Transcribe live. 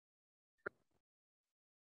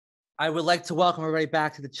I would like to welcome everybody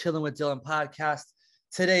back to the Chillin' with Dylan podcast.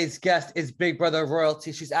 Today's guest is Big Brother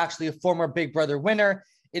royalty. She's actually a former Big Brother winner.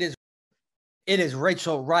 It is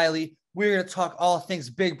Rachel Riley. We're going to talk all things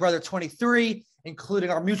Big Brother 23, including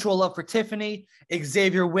our mutual love for Tiffany,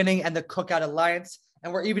 Xavier winning, and the Cookout Alliance.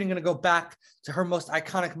 And we're even going to go back to her most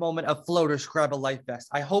iconic moment of Floaters Grab a Life Vest.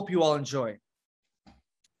 I hope you all enjoy.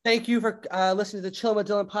 Thank you for listening to the Chillin' with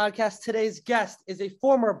Dylan podcast. Today's guest is a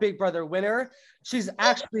former Big Brother winner. She's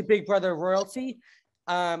actually Big Brother royalty.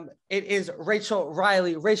 It is Rachel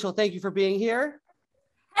Riley. Rachel, thank you for being here.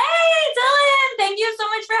 Hey, Dylan. Thank you so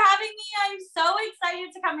much for having me. I'm so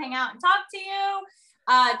excited to come hang out and talk to you.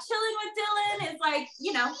 Chilling with Dylan is like,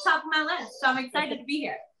 top of my list. So I'm excited to be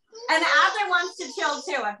here. And Adler wants to chill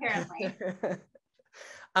too, apparently.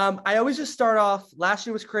 I always just start off. Last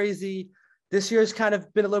year was crazy. This year's kind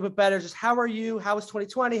of been a little bit better. Just how are you? How was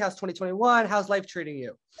 2020? How's 2021? How's life treating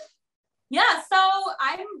you? Yeah, so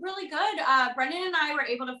I'm really good. Brendan and I were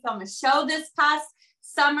able to film a show this past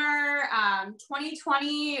summer.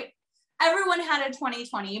 2020, everyone had a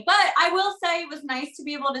 2020, but I will say it was nice to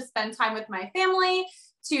be able to spend time with my family,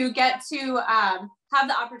 to get to have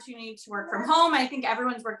the opportunity to work from home. I think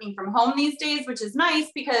everyone's working from home these days, which is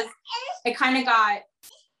nice because it kind of got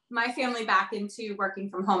my family back into working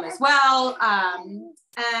from home as well.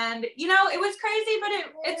 And, it was crazy, but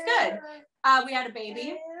it's good. We had a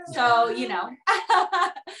baby, so,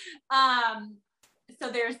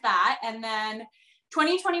 so there's that. And then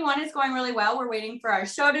 2021 is going really well. We're waiting for our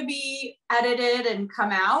show to be edited and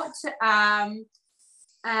come out.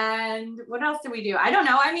 And what else do we do? I don't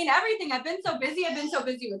know. I mean, everything. I've been so busy. I've been so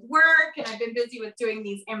busy with work, and I've been busy with doing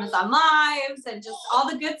these Amazon Lives and just all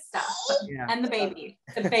the good stuff. Yeah. And the baby.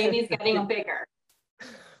 The baby's getting bigger.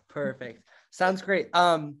 Perfect. Sounds great.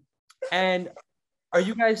 And are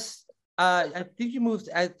you guys, I think you moved,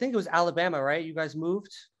 I think it was Alabama, right? You guys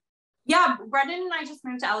moved? Yeah, Brendan and I just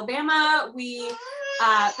moved to Alabama.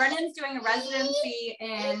 Brendan's doing a residency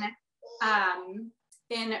in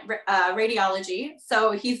radiology.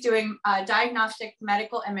 So he's doing diagnostic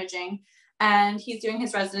medical imaging, and he's doing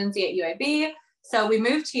his residency at UAB. So we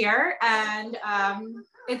moved here, and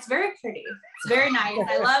it's very pretty. It's very nice.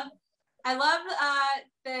 I love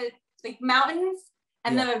the mountains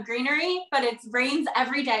and the greenery, but it rains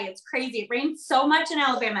every day. It's crazy. It rains so much in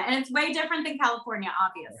Alabama, and it's way different than California,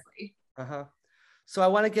 obviously. So I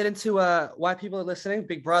want to get into why people are listening.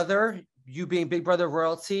 Big Brother, you being Big Brother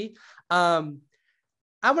royalty.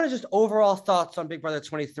 I want to just overall thoughts on Big Brother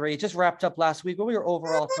 23. It just wrapped up last week. What were your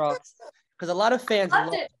overall thoughts? Because a lot of fans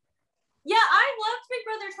loved it. Yeah, I loved Big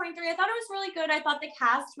Brother 23. I thought it was really good. I thought the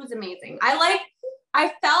cast was amazing.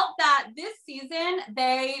 I felt that this season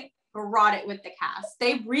they brought it with the cast.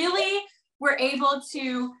 They really were able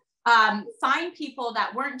to find people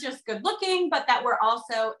that weren't just good looking, but that were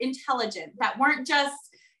also intelligent, that weren't just,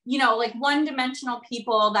 like one-dimensional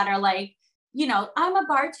people that are like, I'm a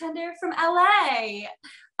bartender from LA.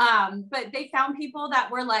 But they found people that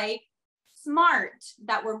were like smart,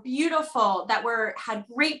 that were beautiful, that had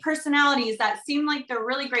great personalities, that seemed like they're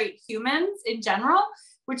really great humans in general,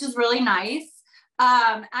 which is really nice.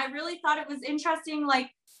 I really thought it was interesting.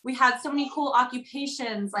 Like, we had so many cool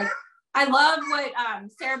occupations. Like, I love what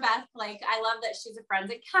Sarah Beth, I love that she's a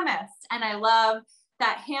forensic chemist, and I love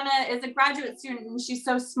that Hannah is a graduate student and she's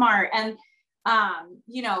so smart. And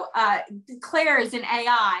Claire is in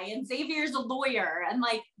AI, and Xavier's a lawyer, and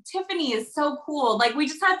Tiffany is so cool. We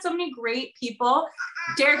just had so many great people.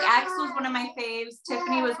 Derek X was one of my faves.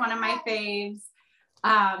 Tiffany was one of my faves.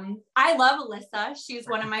 I love Alyssa. She's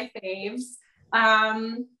one of my faves.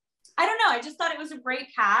 I don't know. I just thought it was a great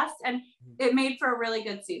cast, and it made for a really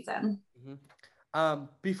good season.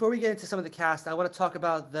 Before we get into some of the cast, I want to talk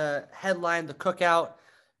about the headline, the Cookout.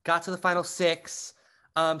 Got to the final 6.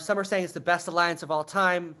 Some are saying it's the best alliance of all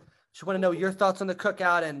time. Just want to know your thoughts on the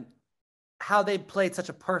Cookout and how they played such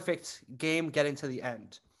a perfect game getting to the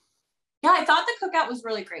end. Yeah, I thought the Cookout was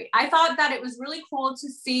really great. I thought that it was really cool to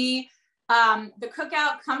see the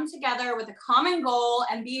Cookout come together with a common goal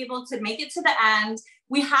and be able to make it to the end.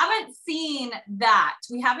 We haven't seen that.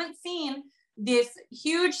 We haven't seen this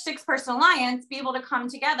huge 6-person alliance be able to come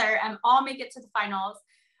together and all make it to the finals,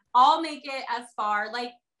 all make it as far.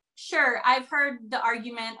 Sure, I've heard the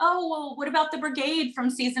argument, oh, well, what about the Brigade from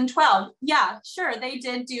season 12? Yeah, sure, they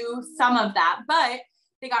did do some of that, but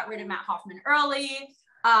they got rid of Matt Hoffman early.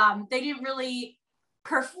 They didn't really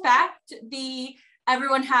perfect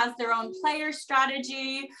everyone has their own player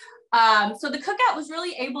strategy. So the Cookout was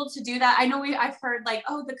really able to do that. I know I've heard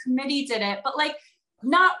oh, the committee did it, but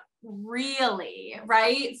not really,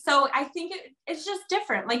 right? So I think it's just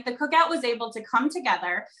different. Like the cookout was able to come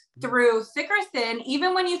together through thick or thin,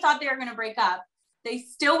 even when you thought they were going to break up, they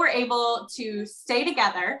still were able to stay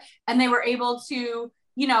together, and they were able to,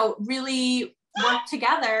 you know, really work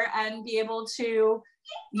together and be able to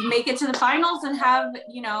make it to the finals and have,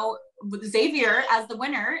 you know, Xavier as the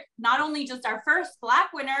winner, not only just our first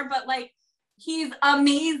Black winner, but like he's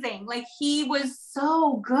amazing. Like he was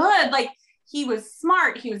so good. Like he was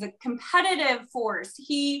smart. He was a competitive force.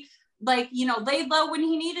 He, like, you know, laid low when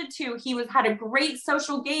he needed to. He had a great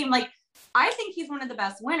social game. Like I think he's one of the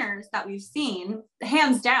best winners that we've seen,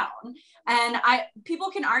 hands down. And people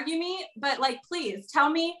can argue me, but like, please tell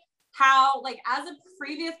me how, like, as a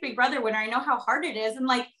previous Big Brother winner, I know how hard it is. And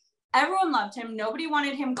like, everyone loved him. Nobody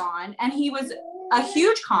wanted him gone. And he was a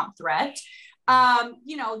huge comp threat.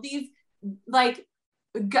 You know, these like,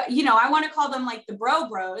 you know, I want to call them like the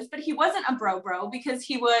bros, but he wasn't a bro because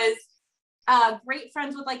he was great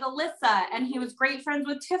friends with like Alyssa, and he was great friends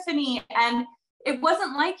with Tiffany. And it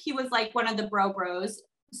wasn't like he was like one of the bros.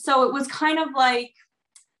 So it was kind of like,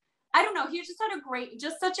 I don't know. He just had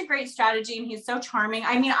such a great strategy, and he's so charming.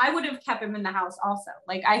 I mean, I would have kept him in the house also.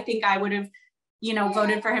 Like, I think I would have, you know,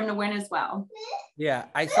 voted for him to win as well. Yeah,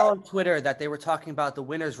 I saw on Twitter that they were talking about the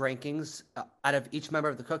winners' rankings out of each member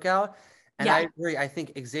of the cookout. And I agree. I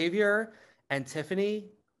think Xavier and Tiffany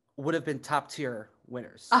would have been top tier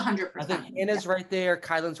winners. 100%. I think Hannah's right there,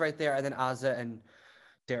 Kyland's right there, and then Azah and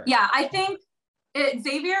Derek. Yeah, I think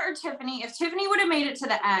Xavier or Tiffany, if Tiffany would have made it to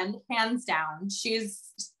the end, hands down, she's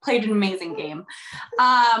played an amazing game.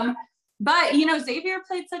 But, you know, Xavier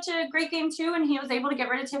played such a great game too, and he was able to get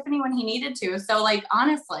rid of Tiffany when he needed to. So, like,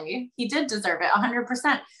 honestly, he did deserve it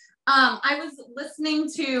 100%. I was listening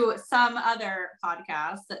to some other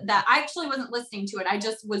podcast that I actually wasn't listening to it.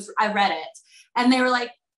 I read it, and they were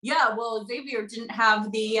like, yeah, well, Xavier didn't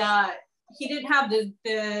have the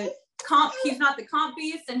comp. He's not the comp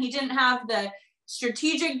beast, and he didn't have the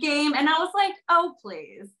strategic game. And I was like, oh,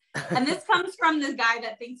 please. And this comes from this guy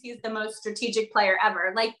that thinks he's the most strategic player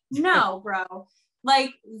ever. Like, no, bro.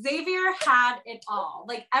 Like, Xavier had it all.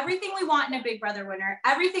 Like, everything we want in a Big Brother winner,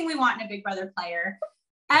 everything we want in a Big Brother player.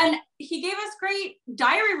 And he gave us great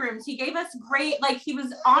diary rooms. He gave us great, like, he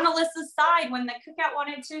was on Alyssa's side when the cookout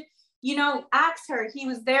wanted to, you know, axe her. He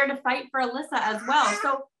was there to fight for Alyssa as well.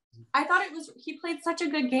 So I thought he played such a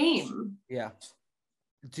good game. Yeah.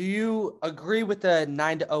 Do you agree with the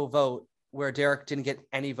 9-0 vote where Derek didn't get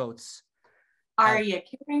any votes? Are you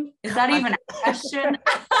kidding? Is that even a question?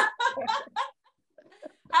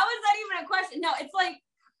 How is that even a question? No, it's like,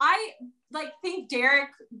 I think Derek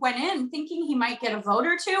went in thinking he might get a vote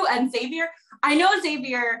or two, and Xavier, I know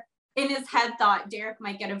Xavier in his head thought Derek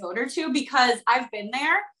might get a vote or two, because I've been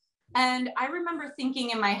there, and I remember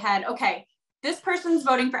thinking in my head, okay, this person's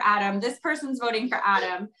voting for Adam, this person's voting for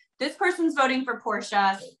Adam, this person's voting for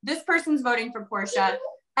Portia, this person's voting for Portia,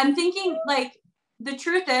 and thinking, like, the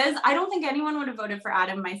truth is, I don't think anyone would have voted for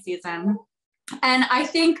Adam my season. And I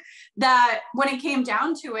think that when it came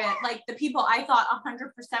down to it, like, the people I thought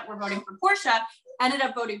 100% were voting for Portia ended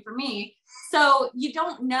up voting for me. So you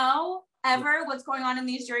don't know ever what's going on in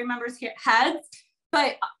these jury members' heads,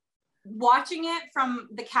 but watching it from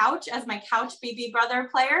the couch as my couch Big Brother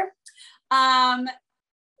player,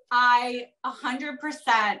 I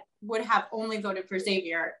 100% would have only voted for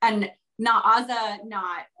Xavier, and not Azah,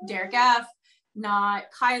 not Derek F, not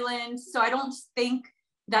Kyland. So I don't think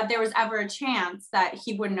that there was ever a chance that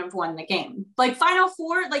he wouldn't have won the game. Like, Final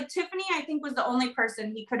Four, like, Tiffany, I think, was the only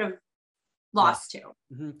person he could have lost to.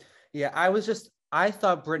 Mm-hmm. Yeah, I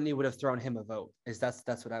thought Brittany would have thrown him a vote.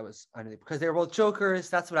 That's what I was under, because they were both jokers.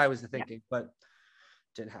 That's what I was thinking, but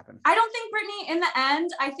didn't happen. I don't think Brittany, in the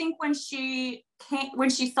end, I think when she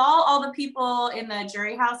saw all the people in the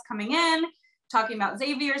jury house coming in, talking about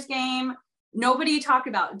Xavier's game, nobody talked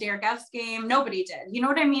about Derek F's game. Nobody did. You know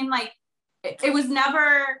what I mean? Like, it was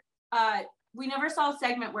never, we never saw a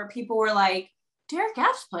segment where people were like, Derek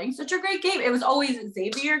F's playing such a great game. It was always,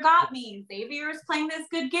 Xavier got me. Xavier is playing this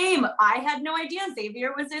good game. I had no idea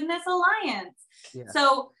Xavier was in this alliance. Yeah.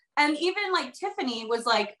 So, and even like Tiffany was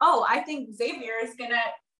like, oh, I think Xavier is going to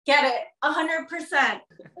get it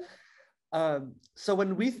 100%. So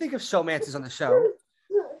when we think of showmances on the show,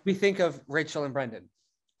 we think of Rachel and Brendan.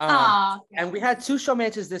 And we had two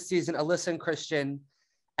showmances this season, Alyssa and Christian,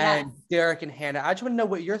 and Derek and Hannah. I just want to know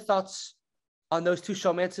what your thoughts on those two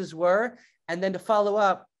showmances were. And then to follow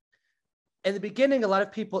up, in the beginning, a lot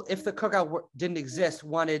of people, if the cookout didn't exist,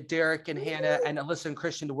 wanted Derek and Hannah and Alyssa and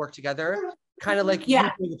Christian to work together, kind of like you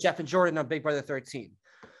did with Jeff and Jordan on Big Brother 13.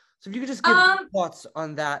 So if you could just give your thoughts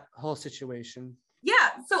on that whole situation. Yeah,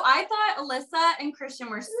 so I thought Alyssa and Christian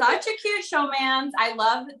were such a cute showmans. I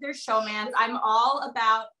love their showmans. I'm all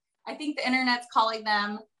about, I think the internet's calling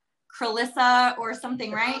them Kralissa or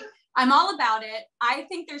something, right? I'm all about it. I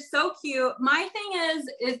think they're so cute. My thing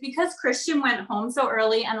is because Christian went home so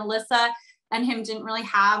early and Alyssa and him didn't really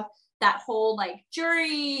have that whole like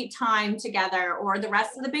jury time together or the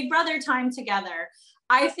rest of the Big Brother time together.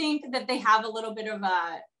 I think that they have a little bit of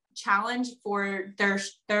a challenge for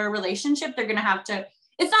their relationship. They're gonna have to,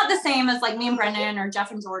 it's not the same as like me and Brendan or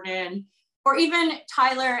Jeff and Jordan or even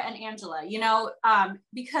Tyler and Angela, you know,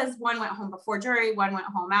 because one went home before jury, one went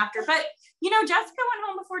home after, but you know, Jessica went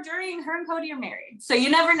home before jury and her and Cody are married, so you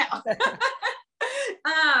never know.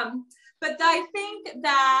 But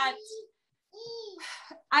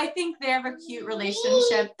I think they have a cute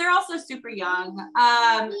relationship. They're also super young.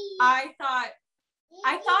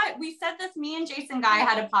 I thought we said this, me and Jason Guy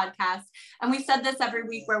had a podcast and we said this every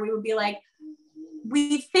week where we would be like,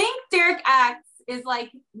 we think Derek X is like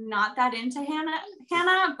not that into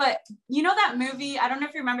Hannah, but you know that movie, I don't know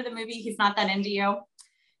if you remember the movie, He's Not That Into You.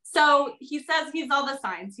 So he says he's all the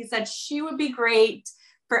signs. He said she would be great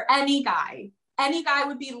for any guy. Any guy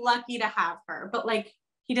would be lucky to have her, but like,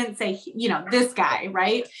 he didn't say, you know, this guy,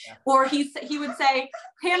 right? Yeah. Or he would say,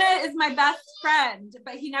 Hannah is my best friend,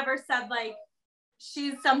 but he never said like,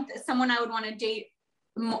 she's someone I would want to date.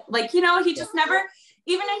 Like, you know, he just never,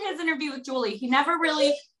 even in his interview with Julie, he never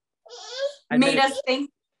really made us think,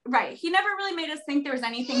 right. He never really made us think there was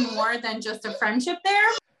anything more than just a friendship there.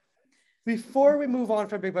 Before we move on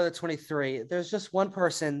from Big Brother 23, there's just one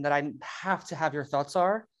person that I have to have your thoughts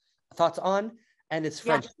on, and it's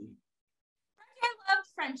Frenchie.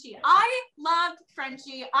 Yeah. I loved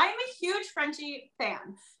Frenchie. I'm a huge Frenchie fan.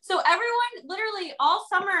 So everyone, literally all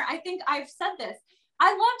summer, I think I've said this,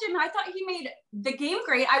 I loved him. I thought he made the game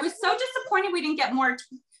great. I was so disappointed we didn't get more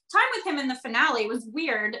time with him in the finale. It was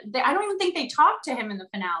weird. I don't even think they talked to him in the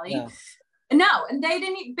finale. Yeah. No, and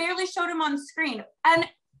they barely showed him on screen. And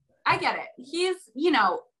I get it. He's, you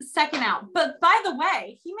know, second out. But by the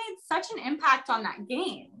way, he made such an impact on that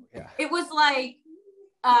game. Yeah. It was like,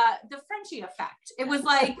 the Frenchie effect. It was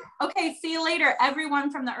like, okay, see you later,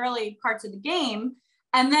 everyone from the early parts of the game.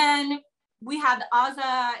 And then we had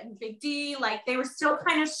Azah and Big D, like they were still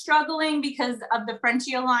kind of struggling because of the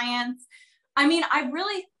Frenchie alliance. I mean,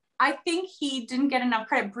 I think he didn't get enough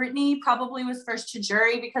credit. Brittany probably was first to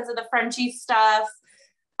jury because of the Frenchie stuff.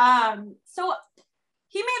 So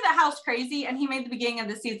he made the house crazy and he made the beginning of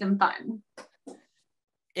the season fun.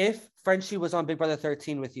 If Frenchie was on Big Brother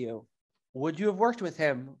 13 with you, would you have worked with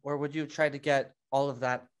him or would you have tried to get all of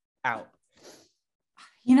that out?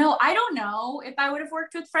 You know, I don't know if I would have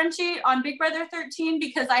worked with Frenchie on Big Brother 13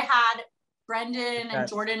 because I had Brendan and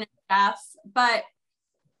Jordan and Jeff, but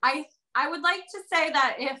I would like to say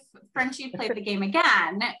that if Frenchie played the game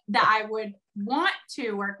again, that I would want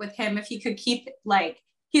to work with him if he could keep like,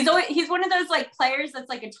 he's one of those like players that's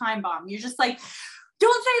like a time bomb. You're just like,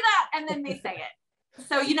 don't say that. And then they say it.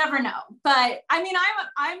 So you never know. But I mean,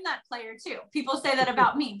 I'm that player too. People say that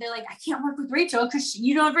about me. They're like, I can't work with Rachel because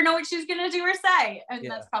you never know what she's going to do or say. And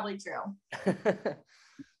that's probably true.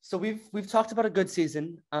 So we've talked about a good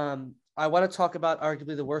season. I want to talk about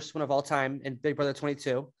arguably the worst one of all time in Big Brother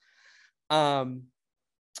 22. So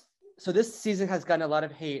this season has gotten a lot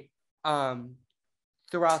of hate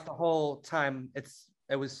throughout the whole time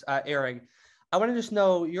it was airing. I want to just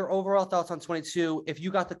know your overall thoughts on 22. If you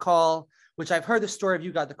got the call, which I've heard the story of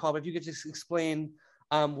you got the call, but if you could just explain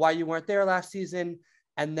why you weren't there last season,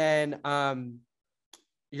 and then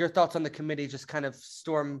your thoughts on the committee just kind of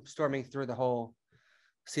storming through the whole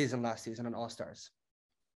season last season on All Stars.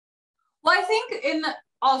 Well, I think in the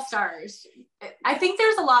All Stars, I think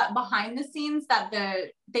there's a lot behind the scenes that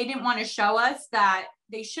they didn't want to show us that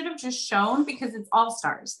they should have just shown because it's All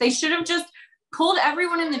Stars. They should have just pulled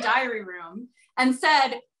everyone in the diary room and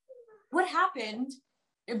said, what happened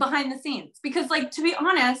behind the scenes? Because like, to be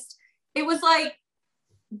honest, it was like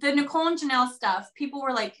the Nicole and Janelle stuff people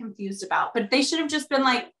were like confused about, but they should have just been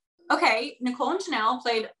like, okay, Nicole and Janelle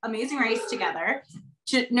played Amazing Race together.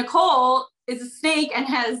 Nicole is a snake and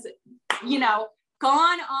has, you know,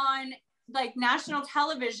 gone on like national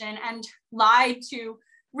television and lied to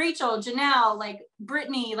Rachel, Janelle, like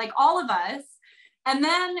Brittany, like all of us. And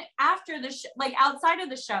then after the like outside of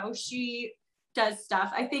the show, she does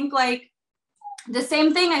stuff. I think like the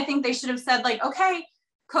same thing. I think they should have said like, okay,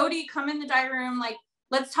 Cody, come in the diary room. Like,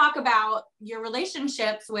 let's talk about your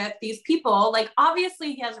relationships with these people. Like,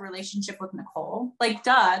 obviously he has a relationship with Nicole. Like,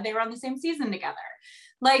 duh, they were on the same season together.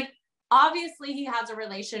 Like, obviously he has a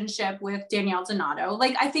relationship with Danielle Donato.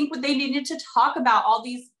 Like, I think what they needed to talk about all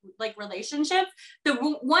these like relationships. The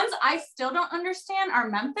ones I still don't understand are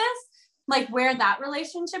Memphis, like where that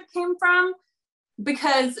relationship came from.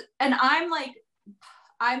 Because, and I'm like,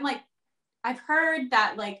 I've heard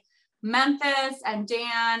that like Memphis and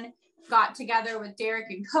Dan got together with Derek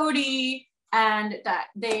and Cody, and that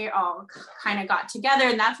they all kind of got together,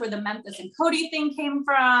 and that's where the Memphis and Cody thing came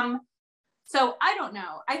from. So I don't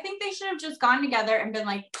know. I think they should have just gone together and been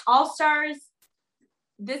like, All-Stars,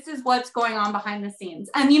 this is what's going on behind the scenes.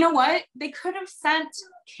 And you know what? They could have sent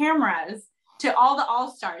cameras to all the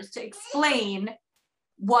All-Stars to explain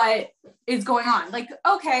what is going on. Like,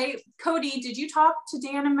 okay, Cody, did you talk to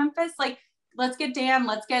Dan in Memphis? Like, let's get Dan,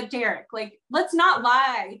 let's get Derek. Like, let's not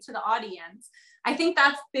lie to the audience. I think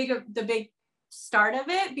that's the big start of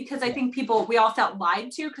it, because I think we all felt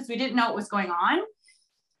lied to because we didn't know what was going on.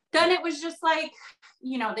 Then it was just like,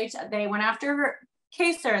 you know, they went after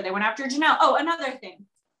Kaysar, they went after Janelle. Oh, another thing,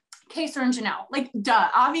 Kaysar and Janelle, like, duh,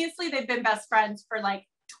 obviously they've been best friends for like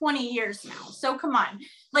 20 years now. So come on,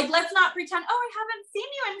 like, let's not pretend, oh, I haven't seen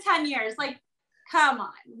you in 10 years. Like, come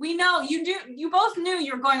on. We know you both knew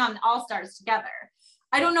you were going on All-Stars together.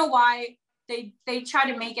 I don't know why they try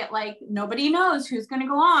to make it like nobody knows who's going to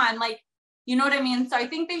go on. Like, you know what I mean? So I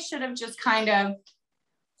think they should have just kind of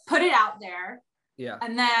put it out there. Yeah.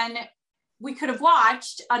 And then we could have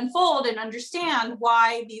watched unfold and understand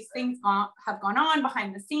why these things have gone on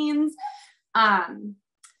behind the scenes. I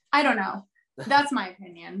don't know. That's my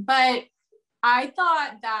opinion. But I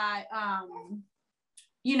thought that,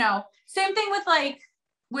 you know, same thing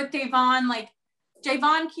with Da'Vonne. Like,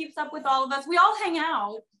 Da'Vonne keeps up with all of us. We all hang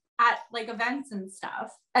out at like events and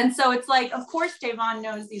stuff. And so it's like, of course, Da'Vonne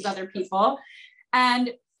knows these other people.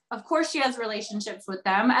 And of course she has relationships with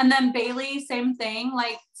them. And then Bailey, same thing.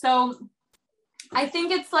 Like, so I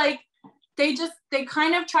think it's like, they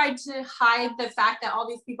kind of tried to hide the fact that all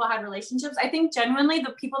these people had relationships. I think genuinely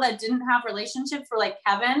the people that didn't have relationships were like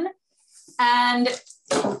Kevin. And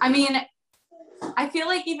I mean, I feel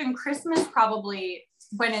like even Christmas probably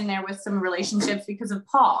went in there with some relationships because of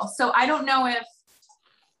Paul. So I don't know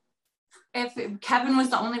if Kevin was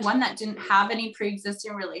the only one that didn't have any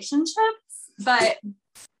pre-existing relationships, but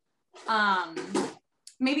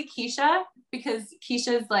maybe Keisha, because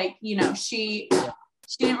Keisha's like, you know, she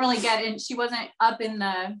didn't really get in, she wasn't up in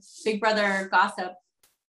the Big Brother gossip.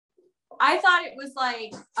 I thought it was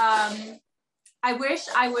like, I wish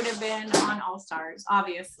I would have been on All-Stars,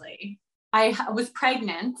 obviously. I was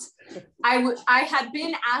pregnant. I had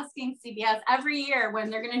been asking CBS every year when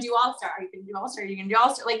they're going to do All-Star. Are you going to do All-Star? Are you going to do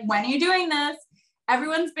All-Star? Like, when are you doing this?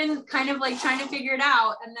 Everyone's been kind of like trying to figure it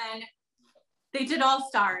out. And then they did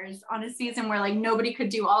All-Stars on a season where like nobody could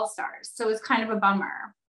do All-Stars. So it was kind of a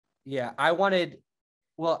bummer. Yeah,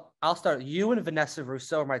 well, I'll start. You and Vanessa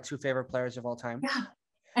Russo are my two favorite players of all time. Yeah.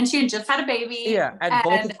 And she had just had a baby. Yeah. And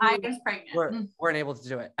both of I was pregnant. Weren't able to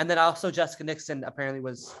do it. And then also Jessica Nixon apparently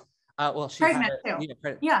was, she pregnant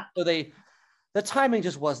too. Yeah. So the timing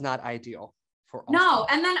just was not ideal for all. No.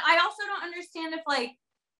 And then I also don't understand if like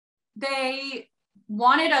they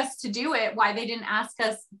wanted us to do it, why they didn't ask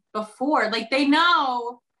us before. Like, they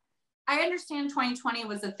know, I understand 2020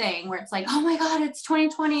 was a thing where it's like, oh my God, it's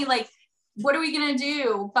 2020. Like, what are we going to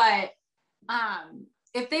do? But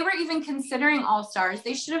if they were even considering All-Stars,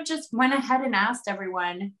 they should have just went ahead and asked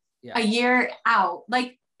everyone a year out.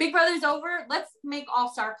 Like, Big Brother's over. Let's make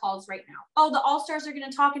All-Star calls right now. Oh, the All-Stars are going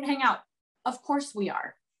to talk and hang out. Of course we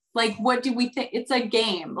are. Like, what do we think? It's a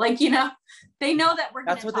game. Like, you know, they know that we're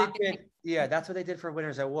going to talk. That's what they did. Yeah, that's what they did for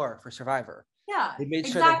Winners at War, for Survivor. Yeah, they made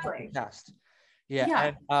sure they cast.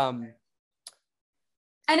 Yeah.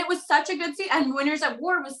 And it was such a good season. And Winners at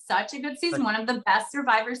War was such a good season. One of the best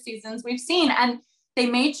Survivor seasons we've seen. And they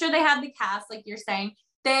made sure they had the cast, like you're saying.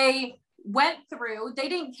 They went through, they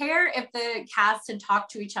didn't care if the cast had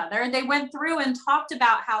talked to each other. They went through and talked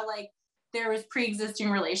about how like there was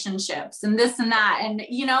pre-existing relationships and this and that. And,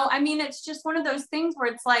 you know, I mean, it's just one of those things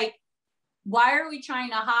where it's like, why are we trying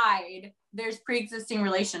to hide there's pre-existing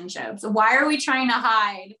relationships? Why are we trying to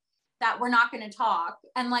hide that we're not going to talk?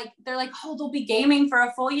 And like, they're like, oh, they'll be gaming for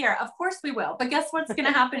a full year. Of course we will. But guess what's going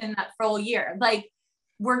to happen in that full year? Like,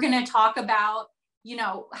 we're going to talk about, you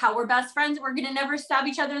know, how we're best friends. We're going to never stab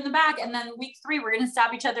each other in the back. And then week 3, we're going to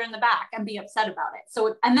stab each other in the back and be upset about it.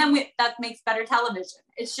 So, and then that makes better television.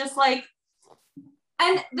 It's just like,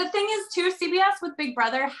 and the thing is too, CBS with Big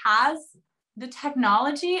Brother has the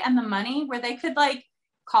technology and the money where they could like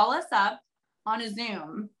call us up on a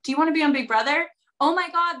Zoom. Do you want to be on Big Brother? Oh my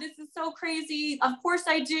God, this is so crazy. Of course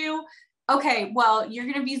I do. Okay, well, you're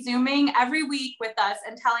going to be Zooming every week with us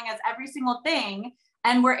and telling us every single thing.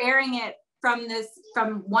 and we're airing it from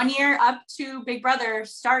 1 year up to Big Brother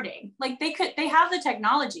starting. Like they have the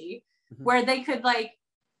technology where they could like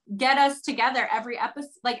get us together every episode,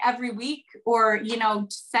 like every week, or, you know,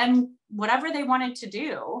 send whatever they wanted to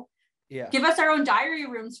do. Yeah. Give us our own diary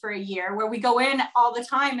rooms for a year where we go in all the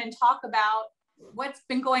time and talk about what's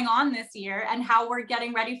been going on this year and how we're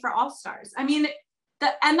getting ready for All Stars. I mean,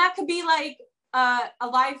 and that could be like a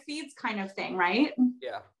live feeds kind of thing, right?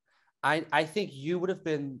 Yeah. I think you would have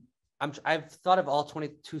been, I've thought of all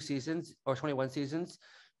 22 seasons or 21 seasons.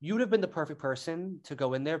 You would have been the perfect person to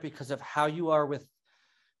go in there because of how you are with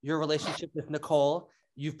your relationship with Nicole.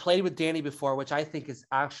 You've played with Danny before, which I think is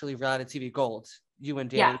actually reality TV gold. You and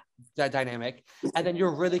Danny, that dynamic. And then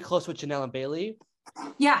you're really close with Janelle and Bailey.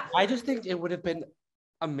 Yeah. I just think it would have been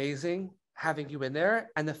amazing having you in there.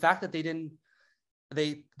 And the fact that they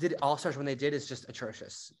did All Stars when they did is just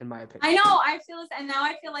atrocious, in my opinion. I know, I feel this, and now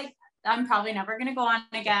I feel like I'm probably never going to go on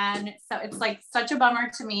again. So it's like such a bummer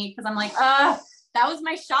to me because I'm like, that was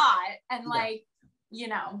my shot. And like, you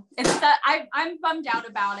know, it's that I'm bummed out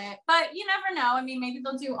about it, but you never know. I mean, maybe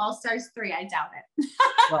they'll do All Stars 3. I doubt it.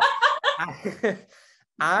 Well,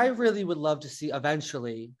 I really would love to see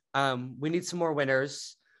eventually. We need some more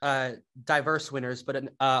winners, diverse winners, but an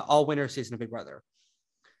all winner season of Big Brother.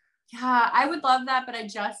 Yeah, I would love that, but I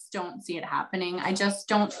just don't see it happening. I just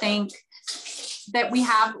don't think that we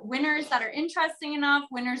have winners that are interesting enough,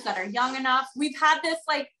 winners that are young enough. We've had this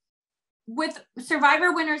like with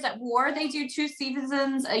Survivor Winners at War, they do 2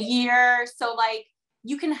 seasons a year. So like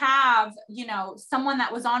you can have, you know, someone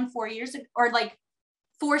that was on 4 years ago, or like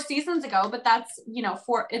 4 seasons ago, but that's, you know,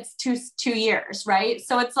 it's two years, right?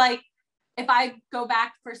 So it's like, if I go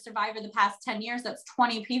back for Survivor the past 10 years, that's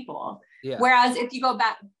 20 people. Yeah. Whereas if you go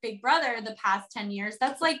back Big Brother the past 10 years,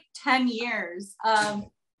 that's like 10 years of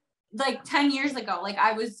like 10 years ago. Like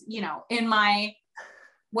I was, you know, in my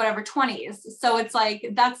whatever 20s. So it's like,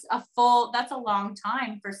 that's a long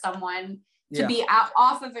time for someone to be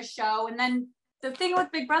off of a show. And then the thing with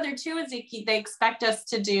Big Brother too, is they expect us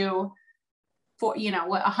to do for, you know,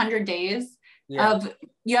 100 days of,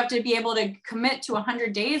 you have to be able to commit to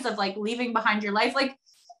 100 days of like leaving behind your life. Like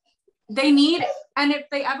they need, and if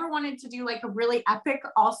they ever wanted to do like a really epic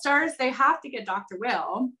All Stars, they have to get Dr.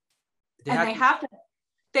 Will, they have to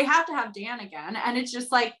have Dan again. And it's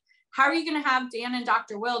just like, how are you going to have Dan and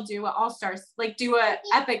Dr. Will do an All Stars, like do a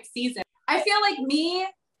epic season? I feel like me,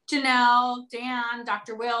 Janelle, Dan,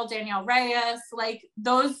 Dr. Will, Danielle Reyes, like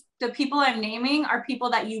the people I'm naming are people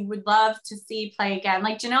that you would love to see play again.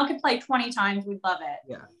 Like Janelle could play 20 times. We'd love it.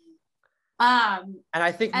 Yeah. And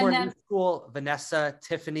I think more new school, Vanessa,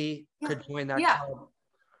 Tiffany could join that club.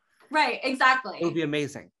 Right. Exactly. It would be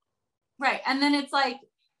amazing. Right. And then it's like,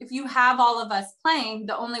 if you have all of us playing,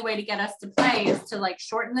 the only way to get us to play is to like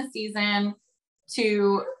shorten the season,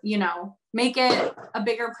 to, you know, make it a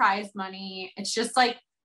bigger prize money. It's just like,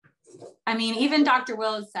 I mean, even Dr.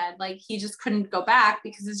 Will has said like he just couldn't go back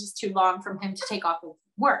because it's just too long from him to take off of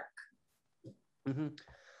work.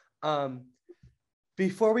 Mm-hmm.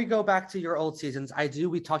 Before we go back to your old seasons,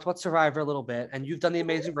 we talked about Survivor a little bit, and you've done the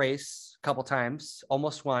Amazing Race a couple times,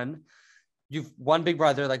 almost won. You've won Big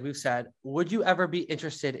Brother, like we've said. Would you ever be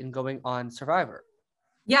interested in going on Survivor?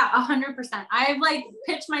 Yeah, 100%. I've like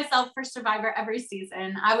pitched myself for Survivor every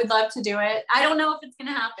season. I would love to do it. I don't know if it's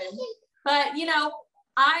going to happen, but you know,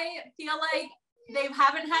 I feel like they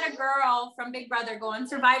haven't had a girl from Big Brother go on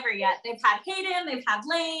Survivor yet. They've had Hayden, they've had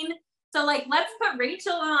Lane. So like, let's put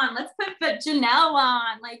Rachel on, let's put Janelle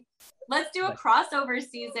on, like, let's do a crossover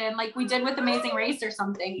season like we did with Amazing Race or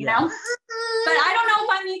something, you know? But I don't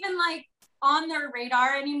know if I'm even like on their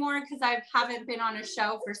radar anymore because I haven't been on a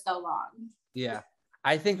show for so long. Yeah.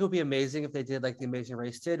 I think it would be amazing if they did like the Amazing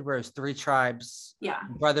Race did, where it's 3 tribes,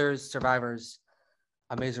 brothers, survivors,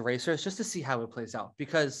 Amazing Racers, just to see how it plays out.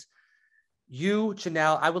 Because you,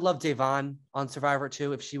 Janelle, I would love Devon on Survivor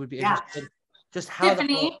too, if she would be interested. Just how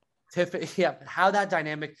Tiffany, how that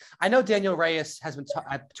dynamic. I know Danielle Reyes has been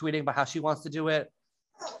tweeting about how she wants to do it.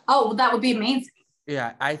 Oh, well, that would be amazing.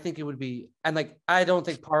 Yeah, I think it would be, and like, I don't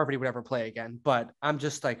think Parvati would ever play again, but I'm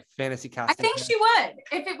just like fantasy casting. I think she would,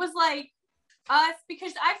 if it was like us,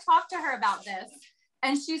 because I've talked to her about this,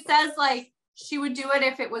 and she says like she would do it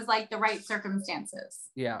if it was like the right circumstances.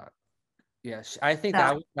 Yeah, I think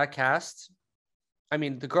that cast. I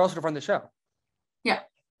mean, the girls would have run the show. Yeah,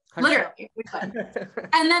 literally, we could.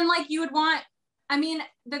 And then like you would want. I mean,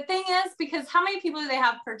 the thing is, because how many people do they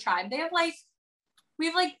have per tribe? We have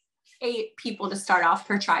like 8 people to start off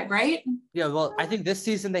per tribe, right? Yeah, well, I think this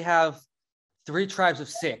season they have 3 tribes of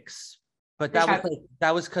 6, but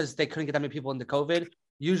that was because they couldn't get that many people into COVID.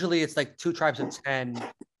 Usually it's like 2 tribes of 10.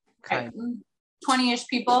 Kind. 20-ish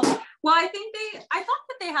people. Well, I thought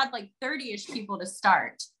that they had like 30-ish people to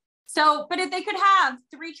start. So, but if they could have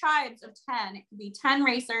 3 tribes of 10, it could be 10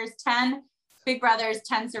 racers, 10 Big Brothers,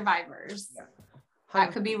 10 survivors. Yeah.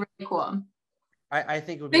 That could be really cool. I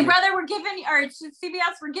think it would be Big Brother, we're giving, or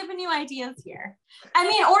CBS, we're giving you ideas here. I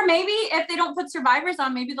mean, or maybe if they don't put survivors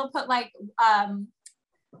on, maybe they'll put like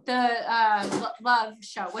the love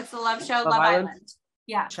show. What's the love show? Love Island.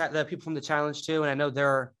 Yeah. The people from the challenge too, and I know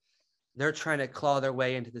they're trying to claw their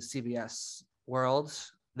way into the CBS world.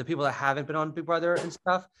 The people that haven't been on Big Brother and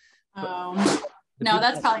stuff. No,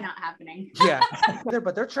 that's probably not happening. Yeah,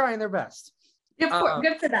 but they're trying their best. Good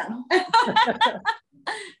for them.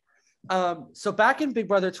 So back in Big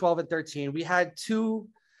Brother 12 and 13, we had 2,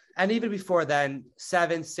 and even before then,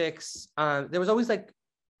 7, 6. There was always like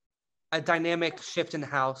a dynamic shift in the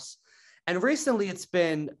house. And recently it's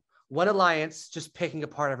been one alliance just picking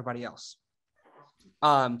apart everybody else.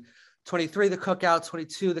 23, the Cookout,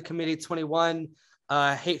 22, the Committee, 21,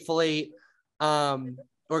 Hateful Eight,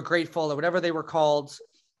 or Grateful, or whatever they were called.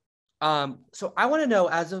 So I want to know,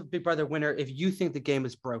 as a Big Brother winner, if you think the game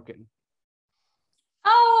is broken.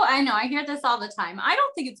 Oh, I know. I hear this all the time. I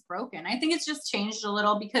don't think it's broken. I think it's just changed a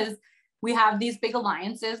little because we have these big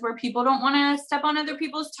alliances where people don't want to step on other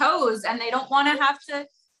people's toes, and they don't want to have to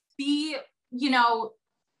be, you know,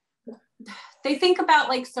 they think about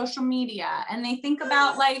like social media, and they think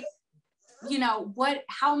about like, you know,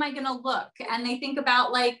 how am I going to look? And they think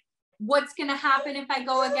about like, what's going to happen if I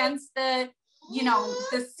go against the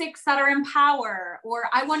 6 that are in power, or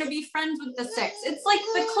I want to be friends with the 6. It's like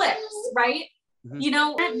the clips, right? Mm-hmm. You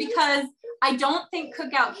know, because I don't think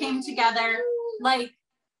Cookout came together like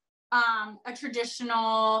a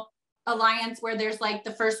traditional alliance where there's like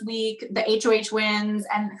the first week, the HOH wins,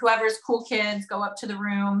 and whoever's cool kids go up to the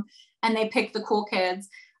room and they pick the cool kids.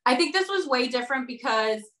 I think this was way different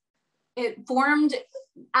because it formed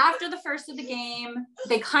after the first of the game.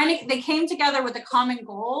 They came together with a common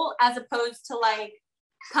goal, as opposed to like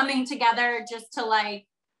coming together just to like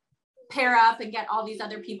pair up and get all these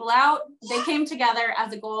other people out. They came together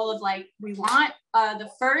as a goal of like, we want the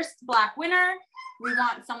first Black winner. We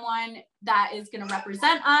want someone that is going to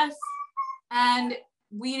represent us. And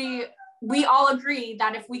we all agree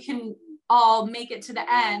that if we can all make it to the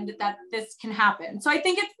end, that this can happen. So I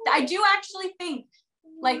do actually think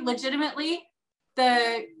like legitimately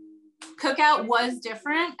the Cookout was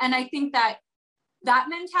different. And I think that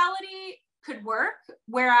mentality could work.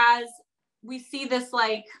 Whereas we see this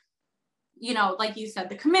like, you know, like you said,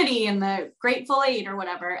 the Committee and the Grateful Eight or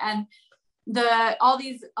whatever, and all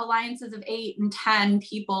these alliances of 8 and 10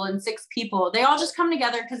 people and 6 people, they all just come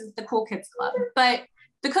together because it's the cool kids club. But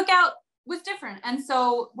the Cookout was different. And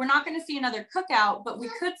so we're not going to see another Cookout, but we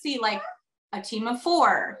could see like a team of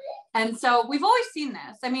 4. And so we've always seen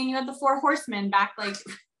this. I mean, you had the 4 horsemen back like,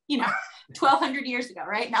 you know, 1200 years ago,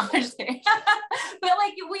 right? No, I'm just kidding. But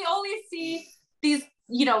like, we always see these,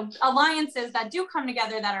 you know, alliances that do come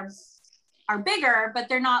together that are bigger, but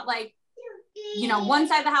they're not like, you know, one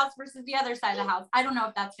side of the house versus the other side of the house. I don't know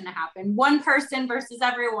if that's going to happen. One person versus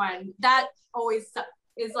everyone. That always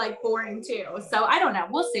is like boring too. So I don't know.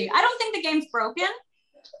 We'll see. I don't think the game's broken.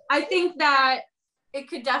 I think that it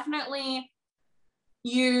could definitely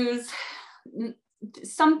use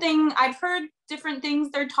something. I've heard different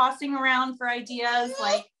things they're tossing around for ideas,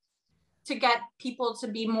 like to get people to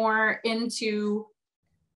be more into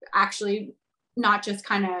actually not just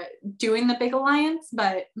kind of doing the big alliance,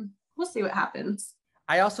 but we'll see what happens.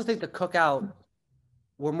 I also think the Cookout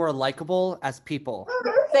were more likable as people.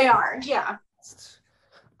 They are, yeah.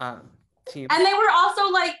 Team. And they were also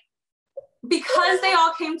like, because they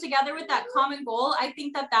all came together with that common goal, I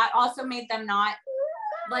think that also made them not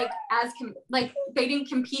like they didn't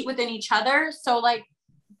compete within each other. So like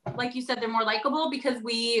you said, they're more likable because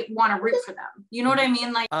we want to root for them. You know what I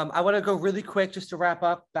mean? Like, I want to go really quick just to wrap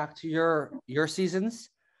up back to your seasons.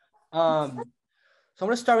 So I'm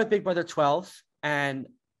going to start with Big Brother 12, and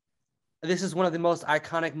this is one of the most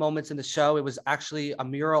iconic moments in the show. It was actually a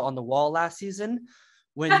mural on the wall last season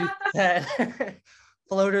when you said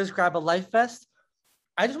floaters grab a life vest.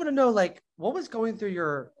 I just want to know, like, what was going through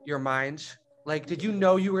your mind? Like, did you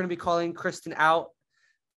know you were going to be calling Kristen out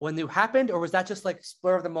when it happened, or was that just like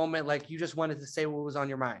spur of the moment, like you just wanted to say what was on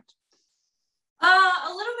your mind? A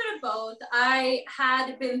little bit of both. I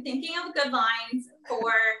had been thinking of good lines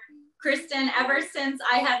for Kristen ever since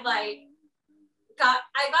I had like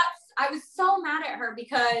I was so mad at her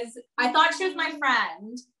because I thought she was my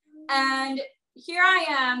friend, and here I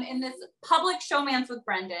am in this public showmance with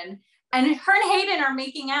Brendan, and her and Hayden are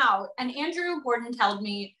making out, and Andrew Gordon told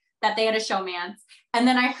me that they had a showmance. And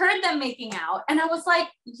then I heard them making out and I was like,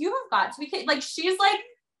 you have got to be kidding. Like, she's like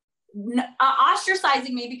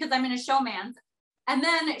ostracizing me because I'm in a showmance. And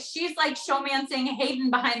then she's like showmancing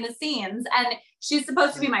Hayden behind the scenes. And she's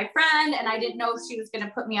supposed to be my friend. And I didn't know if she was going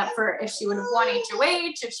to put me up for, if she would have won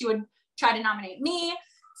HOH, if she would try to nominate me.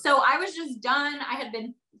 So I was just done. I had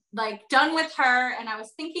been like done with her and I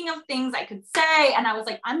was thinking of things I could say. And I was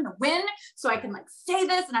like, I'm going to win so I can like say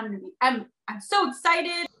this. And I'm so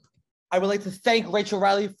excited. I would like to thank Rachel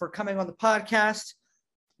Riley for coming on the podcast.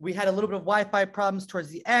 We had a little bit of Wi-Fi problems towards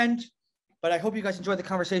the end, but I hope you guys enjoyed the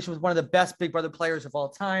conversation with one of the best Big Brother players of all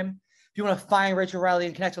time. If you want to find Rachel Riley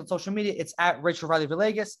and connect on social media, it's at Rachel Riley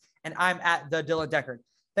Villegas, and I'm at the Dylan Deckard.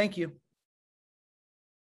 Thank you.